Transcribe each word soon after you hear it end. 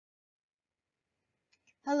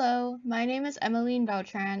Hello, my name is Emmeline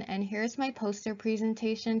Beltran, and here's my poster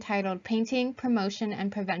presentation titled Painting, Promotion,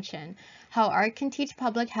 and Prevention: How Art Can Teach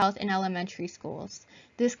Public Health in Elementary Schools.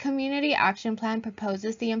 This community action plan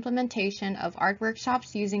proposes the implementation of art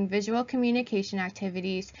workshops using visual communication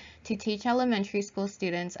activities to teach elementary school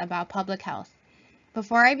students about public health.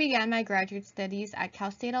 Before I began my graduate studies at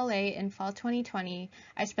Cal State LA in fall 2020,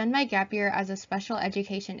 I spent my gap year as a special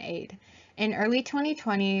education aide. In early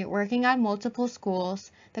 2020, working at multiple schools,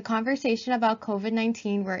 the conversation about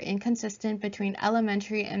COVID-19 were inconsistent between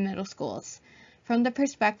elementary and middle schools. From the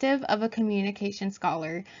perspective of a communication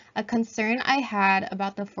scholar, a concern I had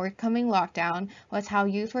about the forthcoming lockdown was how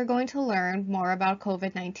youth were going to learn more about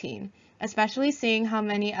COVID-19, especially seeing how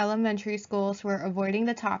many elementary schools were avoiding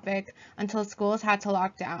the topic until schools had to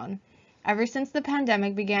lock down. Ever since the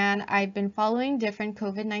pandemic began, I've been following different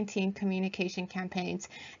COVID-19 communication campaigns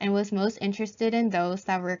and was most interested in those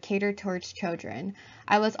that were catered towards children.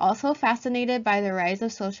 I was also fascinated by the rise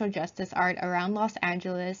of social justice art around Los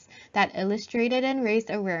Angeles that illustrated and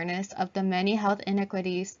raised awareness of the many health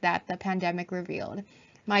inequities that the pandemic revealed.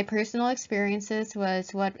 My personal experiences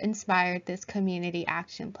was what inspired this community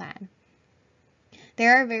action plan.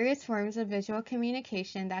 There are various forms of visual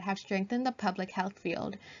communication that have strengthened the public health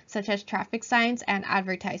field, such as traffic signs and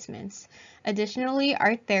advertisements. Additionally,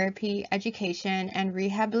 art therapy, education, and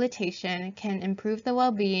rehabilitation can improve the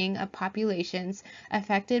well-being of populations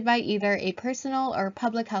affected by either a personal or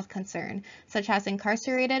public health concern, such as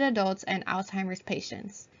incarcerated adults and Alzheimer's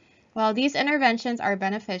patients. While these interventions are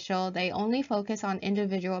beneficial, they only focus on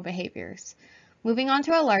individual behaviors. Moving on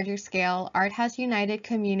to a larger scale, art has united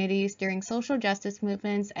communities during social justice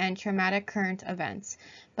movements and traumatic current events,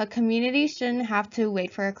 but communities shouldn't have to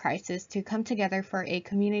wait for a crisis to come together for a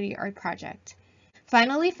community art project.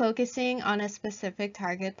 Finally, focusing on a specific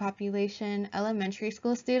target population, elementary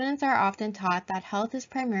school students are often taught that health is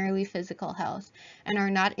primarily physical health and are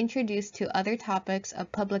not introduced to other topics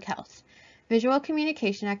of public health. Visual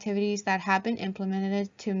communication activities that have been implemented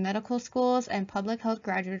to medical schools and public health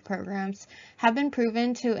graduate programs have been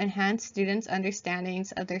proven to enhance students'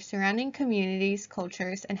 understandings of their surrounding communities,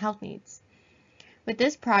 cultures, and health needs. With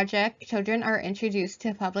this project, children are introduced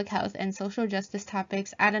to public health and social justice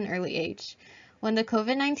topics at an early age. When the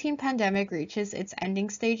COVID-19 pandemic reaches its ending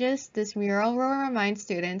stages, this mural will remind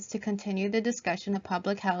students to continue the discussion of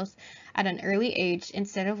public health at an early age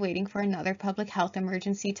instead of waiting for another public health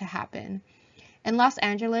emergency to happen. In Los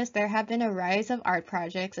Angeles, there have been a rise of art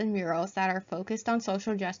projects and murals that are focused on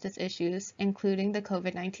social justice issues, including the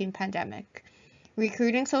COVID-19 pandemic.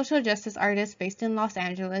 Recruiting social justice artists based in Los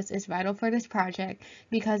Angeles is vital for this project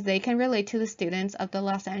because they can relate to the students of the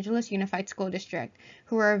Los Angeles Unified School District,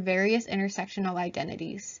 who are of various intersectional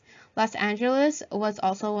identities. Los Angeles was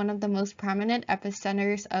also one of the most prominent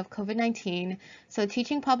epicenters of COVID-19, so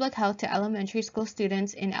teaching public health to elementary school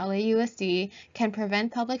students in LAUSD can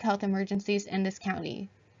prevent public health emergencies in this county.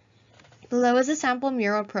 Below is a sample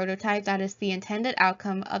mural prototype that is the intended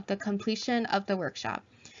outcome of the completion of the workshop.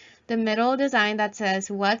 The middle design that says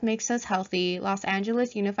 "What Makes Us Healthy, Los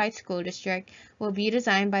Angeles Unified School District" will be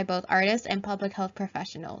designed by both artists and public health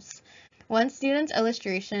professionals. Once students'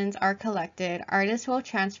 illustrations are collected, artists will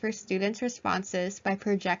transfer students' responses by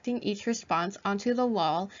projecting each response onto the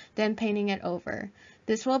wall, then painting it over.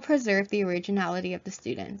 This will preserve the originality of the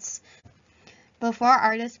students. Before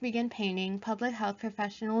artists begin painting, public health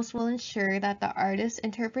professionals will ensure that the artist's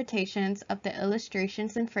interpretations of the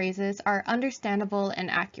illustrations and phrases are understandable and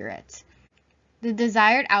accurate. The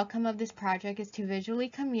desired outcome of this project is to visually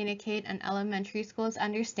communicate an elementary school's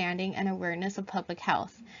understanding and awareness of public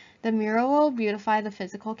health. The mural will beautify the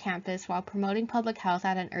physical campus while promoting public health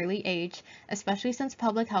at an early age, especially since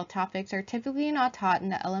public health topics are typically not taught in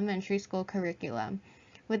the elementary school curriculum.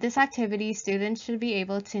 With this activity, students should be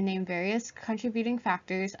able to name various contributing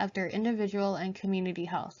factors of their individual and community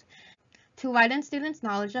health. To widen students'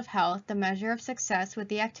 knowledge of health, the measure of success with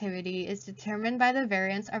the activity is determined by the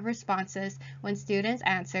variance of responses when students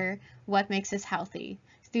answer, "What makes us healthy?"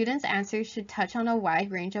 Students' answers should touch on a wide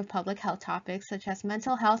range of public health topics such as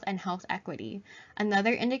mental health and health equity.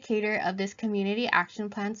 Another indicator of this community action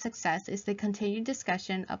plan's success is the continued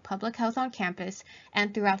discussion of public health on campus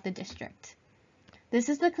and throughout the district. This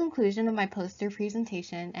is the conclusion of my poster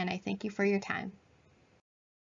presentation, and I thank you for your time.